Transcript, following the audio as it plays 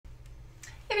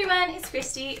Hey everyone, it's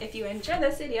Christy. If you enjoyed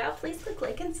this video, please click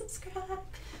like and subscribe.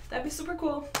 That'd be super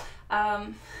cool.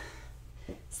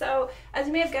 So, as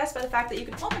you may have guessed by the fact that you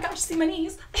can, oh my gosh, see my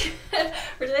knees,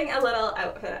 we're doing a little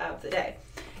outfit of the day.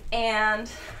 And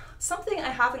something I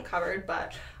haven't covered,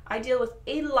 but I deal with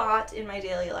a lot in my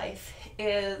daily life,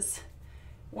 is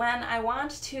when I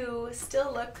want to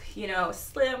still look, you know,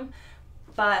 slim,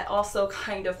 but also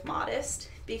kind of modest,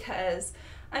 because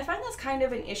I find that's kind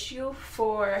of an issue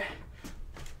for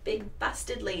big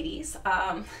busted ladies.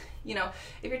 You know,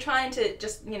 if you're trying to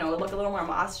just, you know, look a little more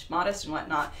modest and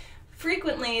whatnot,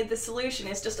 frequently the solution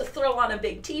is just to throw on a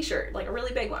big t-shirt, like a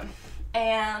really big one.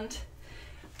 And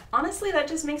honestly, that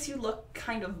just makes you look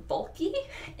kind of bulky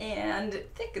and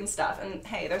thick and stuff. And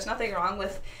hey, there's nothing wrong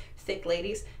with thick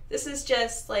ladies. This is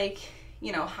just like,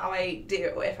 you know, how I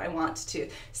do if I want to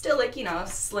still look, you know,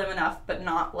 slim enough, but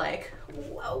not like,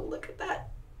 whoa, look at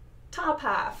that top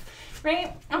half,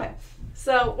 right? Okay,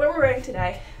 so what we're wearing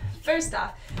today, first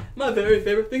off, my very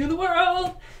favorite thing in the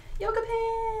world, yoga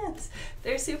pants.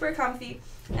 They're super comfy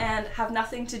and have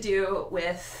nothing to do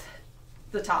with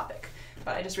the topic,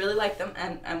 but I just really like them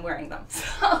and I'm wearing them.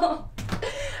 So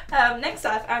next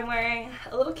off, I'm wearing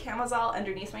a little camisole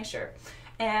underneath my shirt,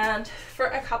 and for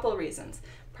a couple reasons.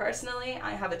 Personally,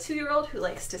 I have a 2-year-old who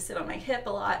likes to sit on my hip a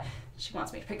lot. She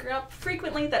wants me to pick her up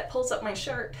frequently. That pulls up my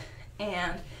shirt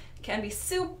and can be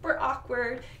super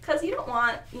awkward because you don't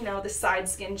want, you know, the side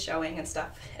skin showing and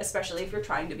stuff, especially if you're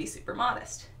trying to be super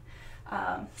modest.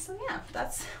 So yeah,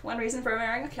 that's one reason for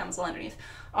wearing a camisole underneath.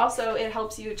 Also, it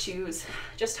helps you choose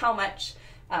just how much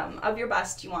of your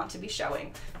bust you want to be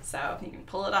showing. So you can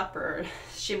pull it up or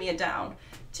shimmy it down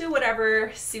to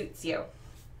whatever suits you.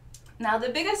 Now, the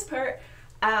biggest part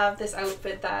of this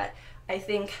outfit that I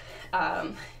think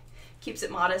keeps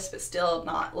it modest but still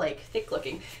not like thick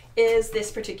looking is this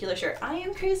particular shirt. I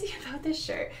am crazy about this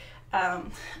shirt.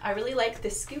 I really like the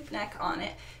scoop neck on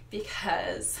it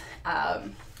because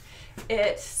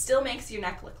it still makes your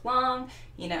neck look long,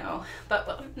 you know,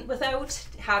 but without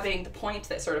having the point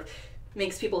that sort of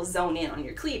makes people zone in on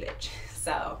your cleavage.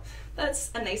 So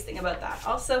that's a nice thing about that.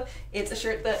 Also, it's a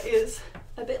shirt that is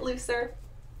a bit looser,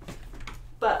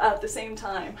 but at the same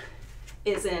time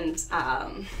isn't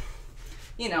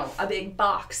you know, a big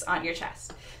box on your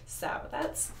chest. So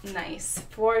that's nice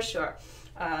for sure.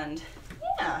 And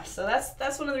yeah, so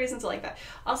that's one of the reasons I like that.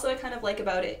 Also, I kind of like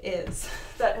about it is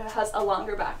that it has a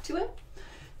longer back to it,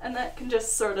 and that can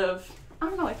just sort of, I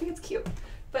don't know, I think it's cute.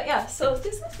 But yeah, so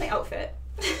this is my outfit.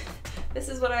 This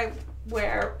is what I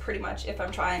wear pretty much if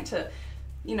I'm trying to,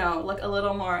 you know, look a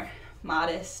little more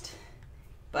modest,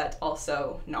 but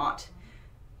also not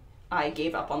I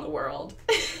gave up on the world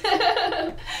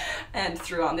and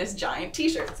threw on this giant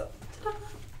t-shirt. So, a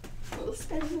little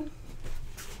spin.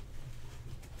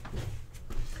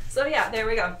 So yeah, there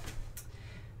we go.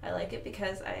 I like it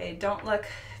because I don't look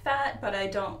fat, but I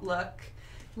don't look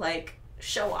like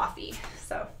show-offy.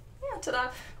 So yeah,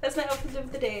 ta-da. That's my outfit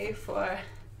of the day for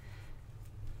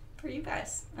you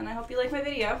guys. And I hope you like my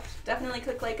video. Definitely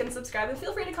click like and subscribe, and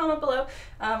feel free to comment below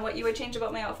what you would change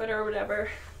about my outfit or whatever.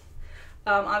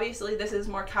 Obviously this is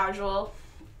more casual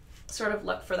sort of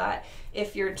look for that.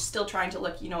 If you're still trying to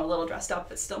look, you know, a little dressed up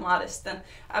but still modest, then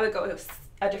I would go with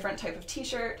a different type of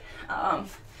t-shirt.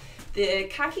 The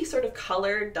khaki sort of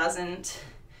color doesn't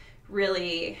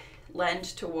really lend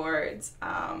towards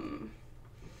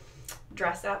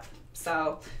dress up,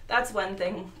 so that's one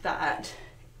thing that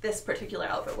this particular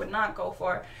outfit would not go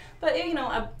for. But you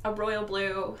know, a royal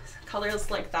blue, colors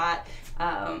like that,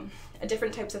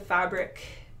 different types of fabric,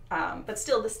 but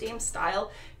still the same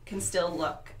style can still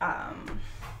look,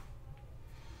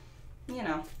 you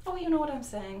know, oh, you know what I'm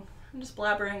saying. I'm just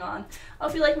blabbering on. I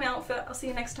hope you like my outfit. I'll see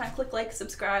you next time. Click like,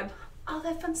 subscribe, all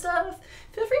that fun stuff.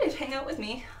 Feel free to hang out with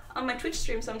me on my Twitch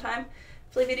stream sometime.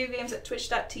 Play video games at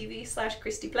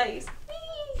twitch.tv/ChristyPlays.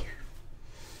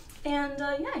 And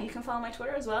yeah, you can follow my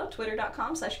Twitter as well,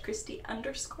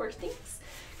 twitter.com/Christy_things,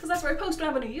 because that's where I post when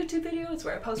I have a new YouTube video. It's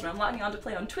where I post when I'm logging on to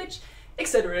play on Twitch,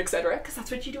 etc., etc., because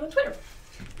that's what you do on Twitter.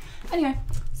 Anyway,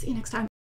 see you next time.